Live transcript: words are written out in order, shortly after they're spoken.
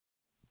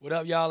What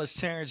up, y'all? It's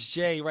Terrence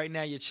J. Right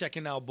now, you're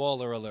checking out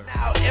Baller Alert.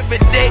 Now, every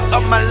day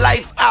of my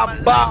life,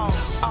 I ball.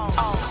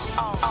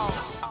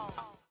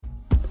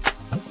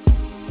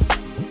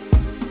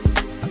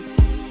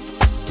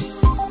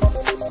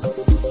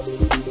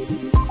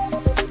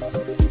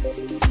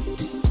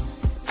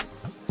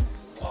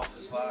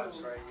 Office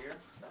vibes right here.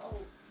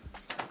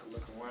 Take a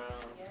look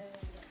around.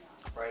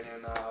 Right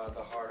in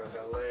the heart of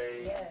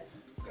LA.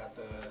 Got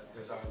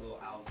there's our little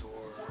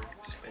outdoor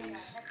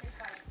space.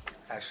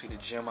 Actually,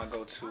 the gym I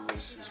go to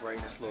is right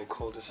in this little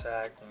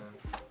cul-de-sac.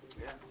 And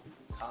yeah,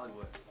 it's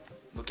Hollywood.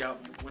 Look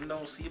out the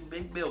window, see a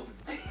big building.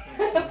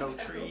 See no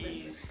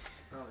trees.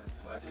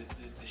 But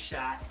the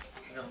shot,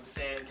 you know what I'm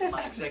saying? Get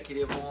my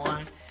executive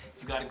on.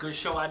 You got a good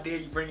show idea,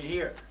 you bring it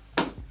here.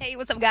 Hey,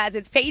 what's up, guys?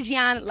 It's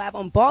Paigon live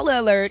on Baller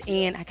Alert,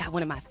 and I got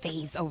one of my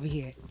faves over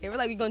here. They were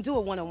like, we're going to do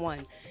a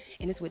one-on-one,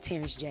 and it's with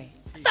Terrence J.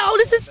 So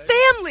this is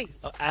family.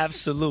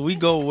 Absolutely. We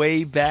go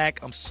way back.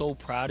 I'm so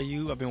proud of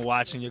you. I've been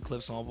watching your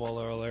clips on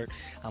Baller Alert.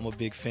 I'm a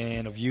big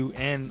fan of you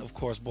and, of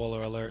course,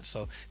 Baller Alert.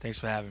 So thanks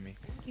for having me.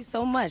 Thank you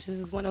so much. This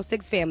is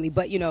 106 family.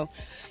 But, you know,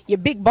 your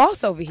big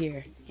boss over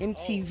here,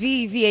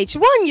 MTV,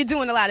 VH1, you're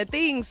doing a lot of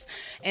things.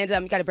 And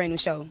you got a brand new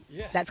show.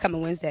 Yeah. That's coming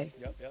Wednesday.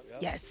 Yep.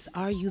 Yes.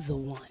 Are you the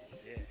one?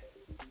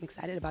 I'm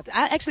excited about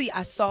that.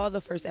 I saw the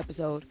first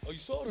episode. Oh, you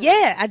saw it?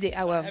 Yeah, I did.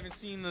 I haven't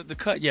seen the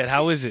cut yet.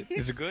 How is it?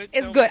 Is it good?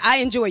 It's good. I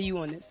enjoy you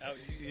on this.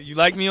 You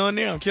like me on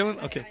there? I'm killing?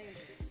 Okay.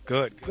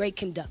 Good. Great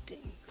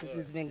conducting. This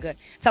has been good.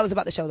 Tell us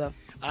about the show, though.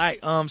 All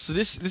right, so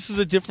this is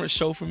a different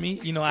show for me.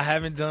 You know, I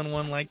haven't done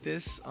one like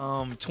this.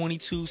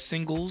 22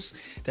 singles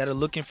that are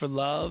looking for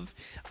love.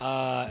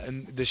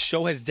 And the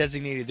show has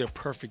designated their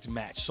perfect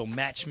match. So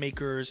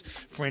matchmakers,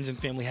 friends, and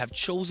family have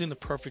chosen the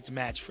perfect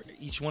match for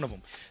each one of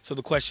them. So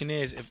the question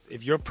is,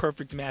 if your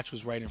perfect match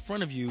was right in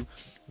front of you,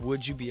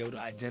 would you be able to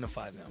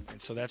identify them?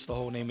 And so that's the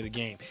whole name of the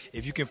game.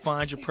 If you can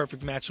find your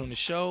perfect match on the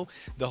show,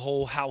 the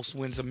whole house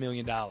wins $1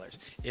 million.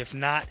 If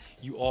not,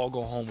 you all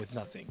go home with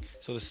nothing.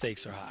 So the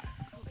stakes are high.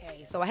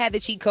 Okay, so I had the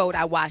cheat code.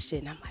 I watched it,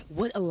 and I'm like,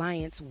 what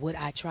alliance would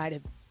I try to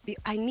be?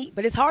 I need,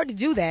 but it's hard to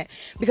do that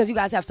because you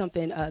guys have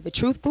something, the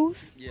Truth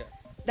Booth. Yeah.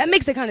 That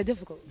makes it kind of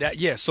difficult.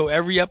 So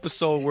every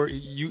episode where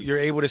you're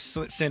able to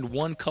send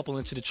one couple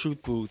into the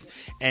Truth Booth,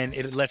 and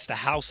it lets the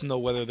house know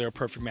whether they're a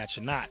perfect match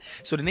or not.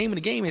 So the name of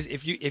the game is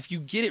if you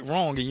get it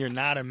wrong and you're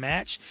not a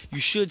match,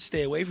 you should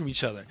stay away from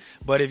each other.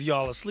 But if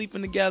y'all are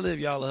sleeping together, if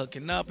y'all are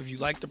hooking up, if you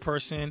like the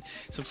person,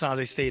 sometimes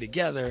they stay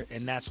together,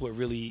 and that's what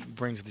really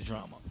brings the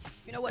drama.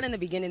 You know what? In the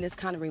beginning, this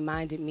kind of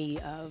reminded me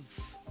of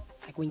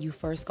like when you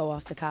first go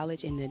off to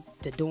college in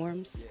the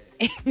dorms.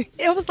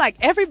 It was like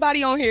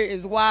everybody on here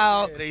is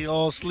wild. Yeah, they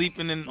all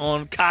sleeping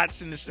on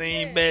cots in the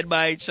same bed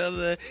by each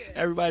other.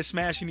 Everybody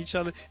smashing each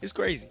other. It's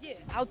crazy. Yeah,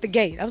 out the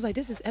gate. I was like,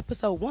 this is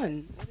episode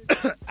 1.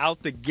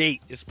 Out the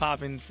gate is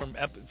popping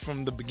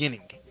from the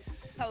beginning.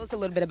 Tell us a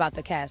little bit about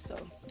the cast,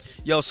 though.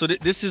 Yo, so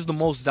this is the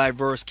most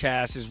diverse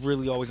cast. It's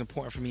really always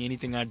important for me,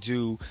 anything I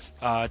do,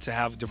 to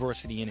have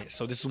diversity in it.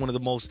 So this is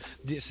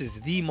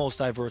the most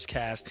diverse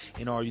cast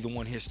in Are You the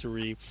One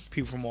history.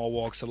 People from all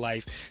walks of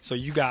life. So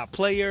you got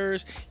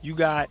players, you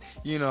got,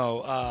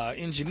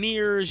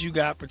 engineers, you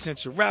got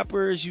potential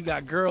rappers, you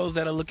got girls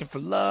that are looking for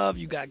love,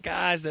 you got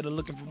guys that are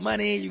looking for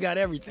money, you got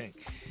everything.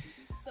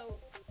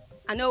 So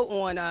I know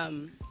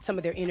on some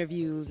of their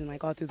interviews and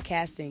like all through the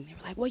casting, they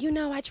were like,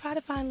 well, I try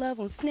to find love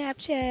on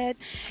Snapchat,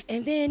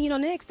 and then, the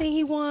next thing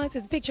he wants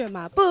is a picture of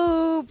my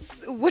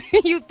boobs. What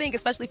do you think,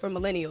 especially for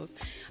millennials?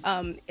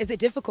 Is it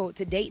difficult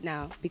to date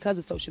now because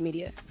of social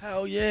media?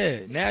 Hell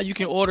yeah. Now you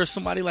can order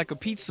somebody like a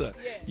pizza.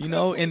 In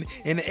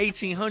the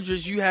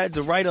 1800s, you had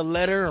to write a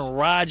letter and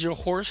ride your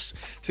horse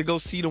to go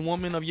see the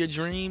woman of your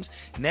dreams.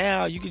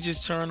 Now you can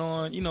just turn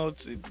on,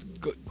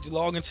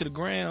 log into the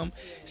gram,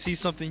 see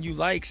something you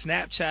like,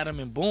 Snapchat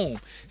them, and boom.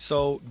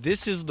 So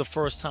this is the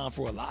first time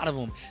for a lot of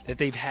them that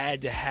they've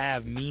had to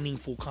have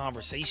meaningful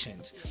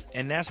conversations.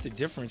 And that's the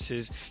difference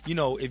is,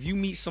 if you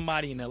meet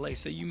somebody in LA,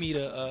 say you meet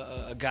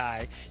a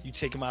guy, you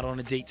take him out on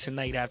a date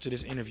tonight after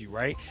this interview,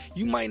 right?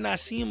 You might not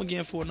see him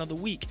again for another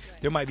week.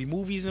 There might be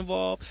movies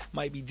involved,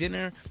 might be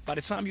dinner. By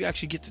the time you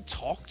actually get to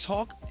talk,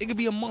 it could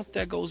be a month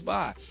that goes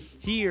by.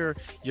 Here,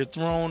 you're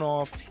thrown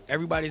off.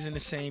 Everybody's in the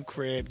same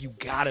crib. You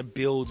got to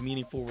build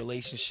meaningful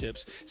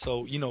relationships. So,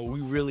 we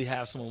really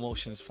have some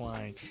emotions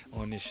flying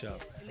on this show.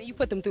 And then you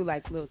put them through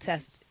like little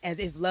tests as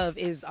if love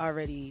is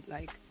already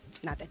like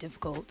not that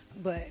difficult,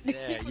 but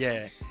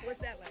yeah. What's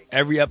that like?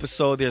 Every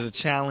episode there's a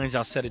challenge.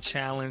 I'll set a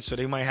challenge, so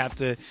they might have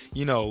to,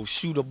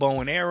 shoot a bow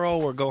and arrow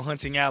or go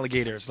hunting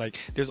alligators. Like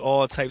there's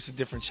all types of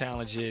different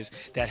challenges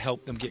that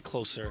help them get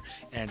closer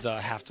and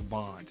have to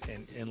bond.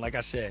 And like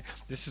I said,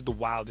 this is the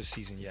wildest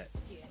season yet.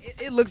 Yeah,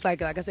 it looks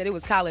like I said, it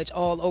was college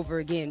all over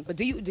again. But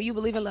do you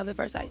believe in love at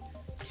first sight?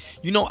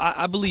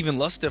 I believe in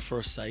lust at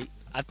first sight.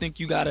 I think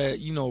you gotta,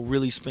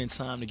 really spend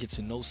time to get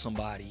to know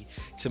somebody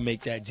to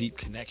make that deep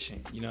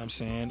connection. You know what I'm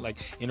saying? Like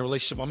in a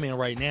relationship I'm in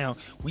right now,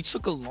 we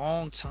took a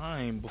long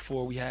time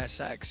before we had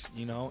sex,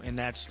 and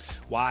that's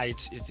why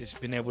it's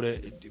been able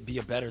to be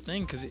a better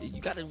thing because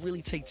you gotta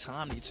really take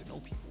time to get to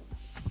know people.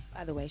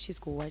 By the way, she's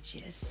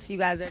gorgeous. You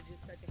guys are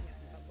just such a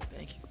handsome couple.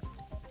 Thank you.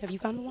 Have you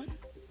found the one?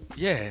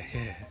 Yeah.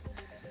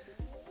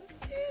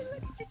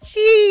 Look at your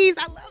cheese.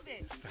 I love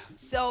it.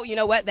 So, you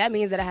know what? That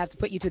means that I have to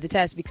put you to the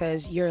test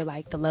because you're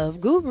like the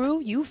love guru.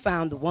 You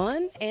found the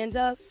one, and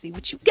see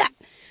what you got.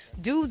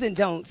 Do's and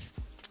don'ts.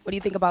 What do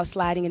you think about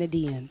sliding in the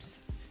DMs?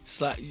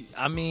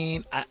 I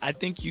mean, I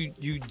think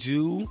you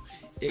do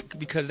it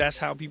because that's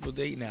how people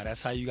date now.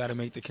 That's how you got to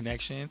make the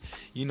connection.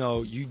 You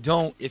know, you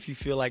don't if you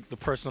feel like the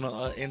person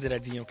on the end of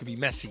that DM could be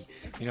messy.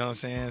 You know what I'm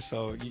saying?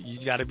 So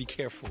you got to be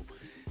careful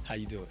how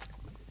you do it.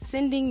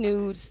 Sending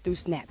nudes through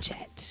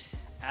Snapchat.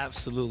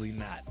 Absolutely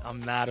not. I'm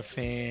not a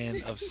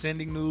fan of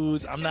sending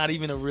nudes. I'm not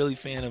even a really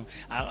fan of,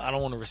 I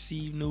don't want to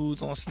receive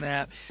nudes on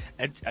Snap.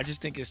 I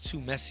just think it's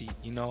too messy.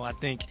 You know, I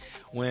think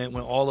when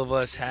all of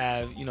us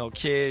have, you know,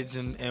 kids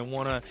and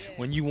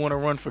when you want to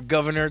run for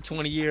governor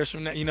 20 years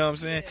from now, you know what I'm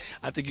saying?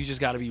 I think you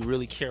just got to be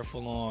really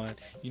careful on,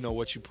 you know,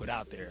 what you put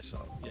out there.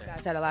 So, yeah. You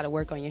guys had a lot of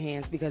work on your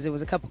hands because there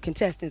was a couple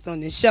contestants on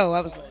this show. I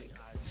was like,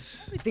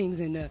 everything's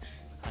in there.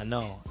 I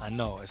know.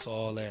 It's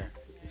all there.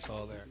 It's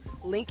all there.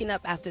 Linking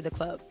up after the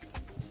club.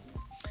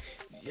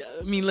 Yeah,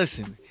 I mean,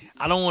 listen,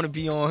 I don't want to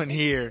be on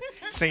here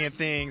saying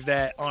things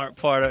that aren't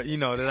part of, you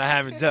know, that I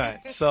haven't done.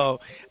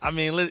 So, I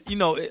mean, you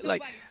know,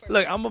 look,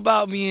 I'm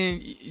about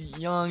being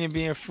young and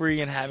being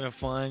free and having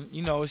fun.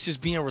 You know, it's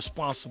just being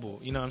responsible,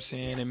 you know what I'm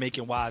saying, and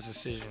making wise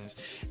decisions.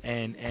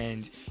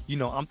 And you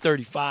know, I'm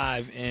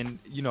 35 and,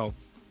 you know,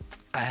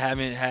 I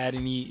haven't had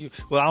any,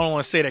 well, I don't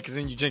want to say that because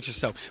then you jinx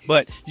yourself.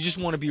 But you just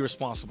want to be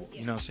responsible,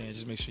 you know what I'm saying?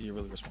 Just make sure you're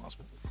really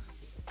responsible.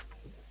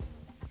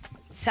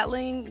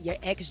 Telling your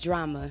ex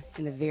drama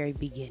in the very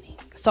beginning.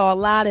 Saw a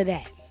lot of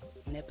that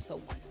in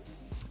episode 1.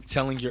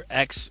 Telling your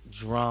ex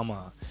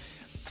drama.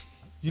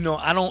 You know,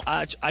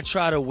 I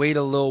try to wait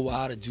a little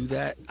while to do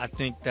that. I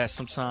think that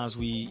sometimes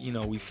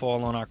we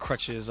fall on our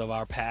crutches of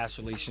our past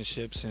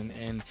relationships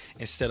and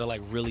instead of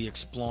like really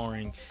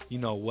exploring, you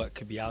know, what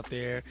could be out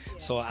there.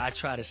 So I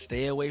try to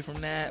stay away from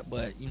that,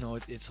 but you know,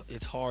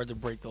 it's hard to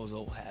break those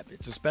old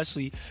habits,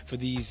 especially for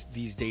these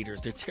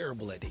daters. They're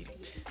terrible at dating.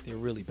 They're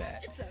really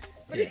bad.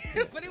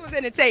 But it was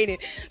entertaining.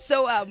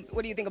 So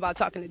what do you think about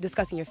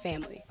discussing your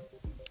family?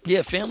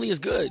 Yeah, family is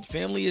good.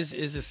 Family is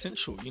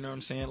essential. You know what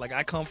I'm saying? Like,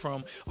 I come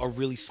from a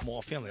really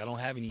small family. I don't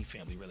have any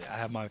family, really. I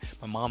have my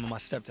mom and my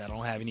stepdad. I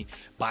don't have any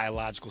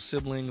biological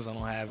siblings. I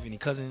don't have any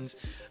cousins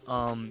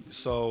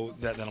so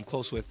that I'm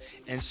close with.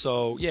 And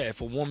so, yeah,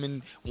 if a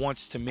woman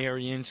wants to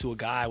marry into a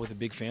guy with a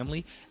big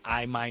family,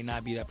 I might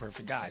not be that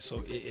perfect guy.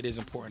 So it is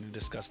important to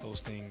discuss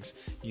those things,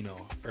 you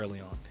know, early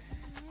on.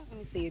 Let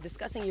me see.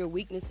 Discussing your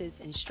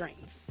weaknesses and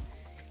strengths.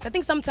 I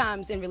think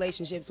sometimes in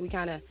relationships we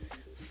kind of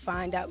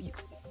find out you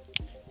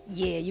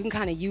can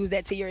kind of use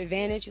that to your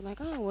advantage. You're like,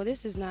 oh, well,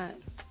 this is not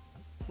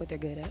what they're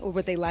good at or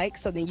what they like.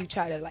 So then you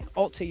try to like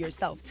alter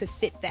yourself to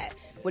fit that.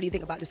 What do you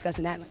think about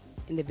discussing that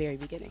in the very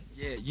beginning?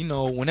 Yeah, you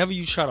know, whenever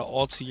you try to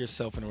alter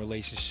yourself in a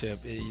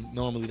relationship, it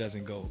normally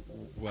doesn't go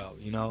well,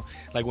 you know?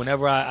 Like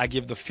whenever I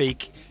give the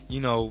fake,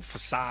 you know,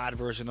 facade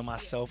version of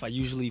myself, I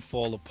usually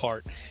fall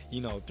apart,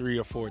 you know, 3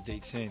 or 4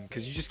 dates in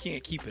because you just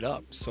can't keep it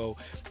up. So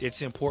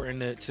it's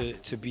important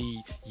to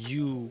be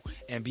you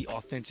and be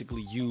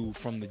authentically you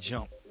from the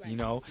jump. You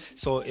know,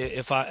 so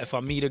if I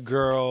meet a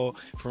girl,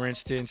 for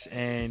instance,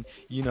 and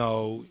you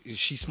know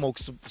she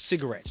smokes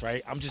cigarettes,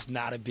 right? I'm just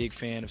not a big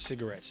fan of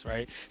cigarettes,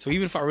 right? So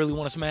even if I really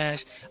want to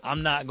smash,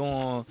 I'm not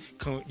going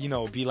to, you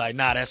know, be like,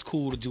 nah, that's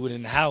cool to do it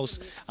in the house.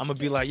 I'm gonna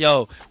be like,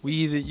 yo,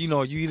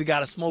 you either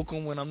gotta smoke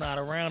them when I'm not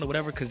around or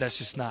whatever, because that's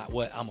just not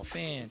what I'm a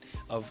fan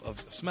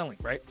of smelling,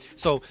 right?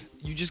 So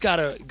you just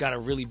gotta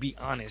really be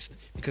honest,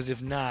 because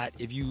if not,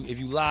 if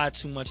you lie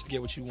too much to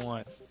get what you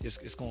want,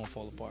 it's gonna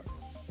fall apart.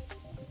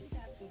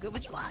 Good,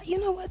 but you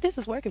know what? This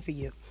is working for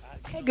you.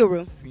 Hey,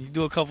 Guru. You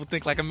do a couple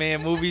Think Like a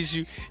Man movies.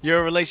 You're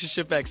a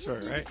relationship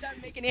expert, right?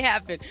 Start making it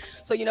happen.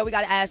 So we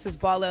got to ask this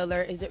baller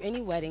alert. Is there any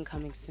wedding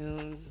coming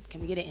soon?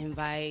 Can we get an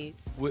invite?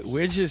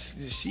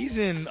 She's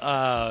in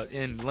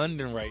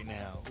London right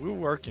now. We're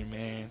working,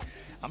 man.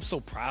 I'm so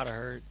proud of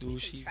her,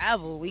 dude. She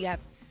travel. We have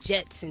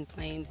jets and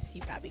planes.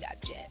 You probably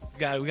got jet.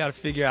 We got to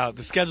figure out.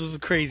 The schedules are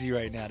crazy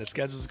right now.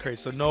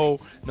 So no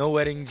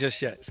wedding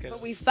just yet.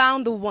 But we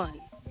found the one.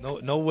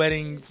 No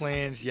wedding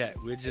plans yet.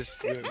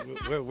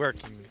 We're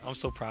working. I'm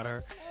so proud of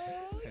her.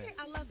 Okay.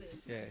 I love it.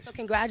 Yeah. So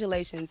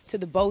congratulations to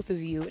the both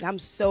of you, and I'm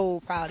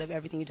so proud of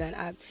everything you've done.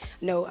 I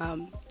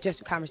know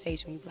just a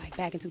conversation, like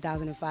back in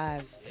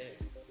 2005,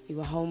 you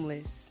were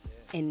homeless,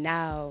 and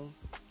now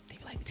they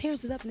were like,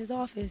 Terrence is up in his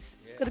office.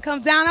 It's gonna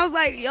come down. I was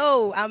like,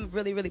 yo, I'm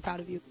really, really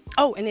proud of you.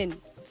 Oh, and then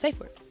Safe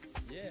Word.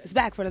 Yeah. It's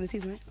back for another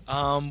season,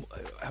 right?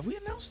 Have we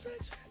announced that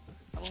yet?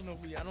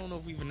 I don't know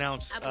if we've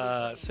announced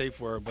Safe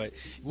Word, but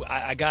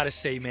I gotta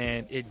say,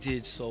 man, it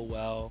did so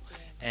well,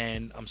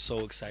 and I'm so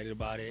excited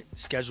about it.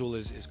 Schedule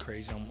is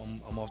crazy.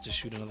 I'm off to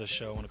shoot another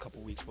show in a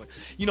couple weeks, but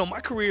you know, my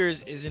career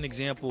is an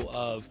example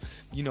of,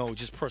 you know,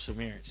 just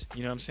perseverance.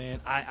 You know what I'm saying?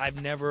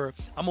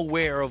 I'm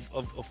aware of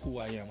who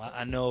I am.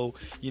 I know,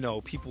 you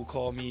know, people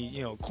call me,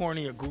 you know,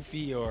 corny or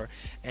goofy,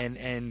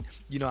 and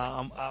you know,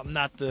 I'm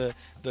not the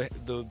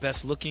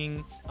best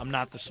looking, I'm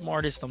not the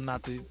smartest, I'm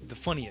not the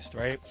funniest,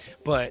 right?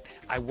 But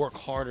I work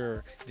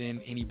harder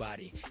than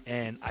anybody,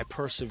 and I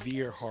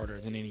persevere harder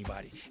than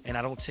anybody, and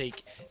I don't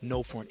take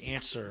no for an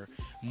answer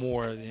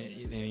more than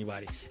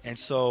anybody. And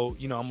so,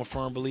 you know, I'm a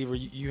firm believer,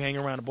 you hang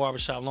around the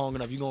barbershop long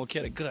enough, you're gonna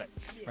get a gut,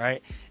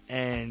 right?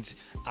 And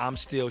I'm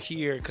still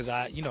here because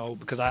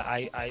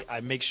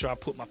I make sure I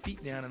put my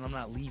feet down and I'm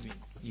not leaving.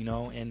 You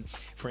know, and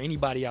for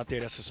anybody out there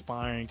that's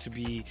aspiring to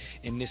be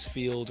in this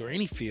field or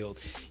any field,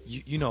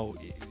 you know,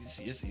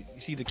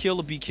 it's either kill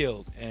or be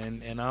killed,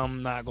 and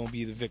I'm not gonna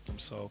be the victim.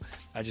 So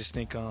I just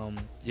think,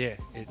 yeah,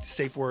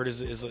 safe word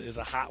is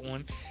a hot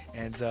one,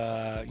 and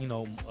you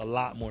know, a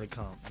lot more to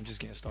come. I'm just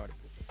getting started.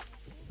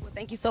 Well,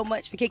 thank you so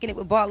much for kicking it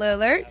with Baller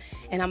Alert,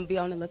 and I'm gonna be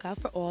on the lookout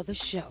for all the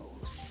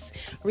shows.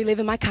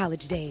 Reliving my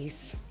college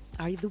days.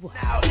 Are you the one?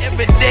 Now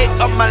every day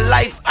of my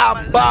life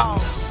I ball.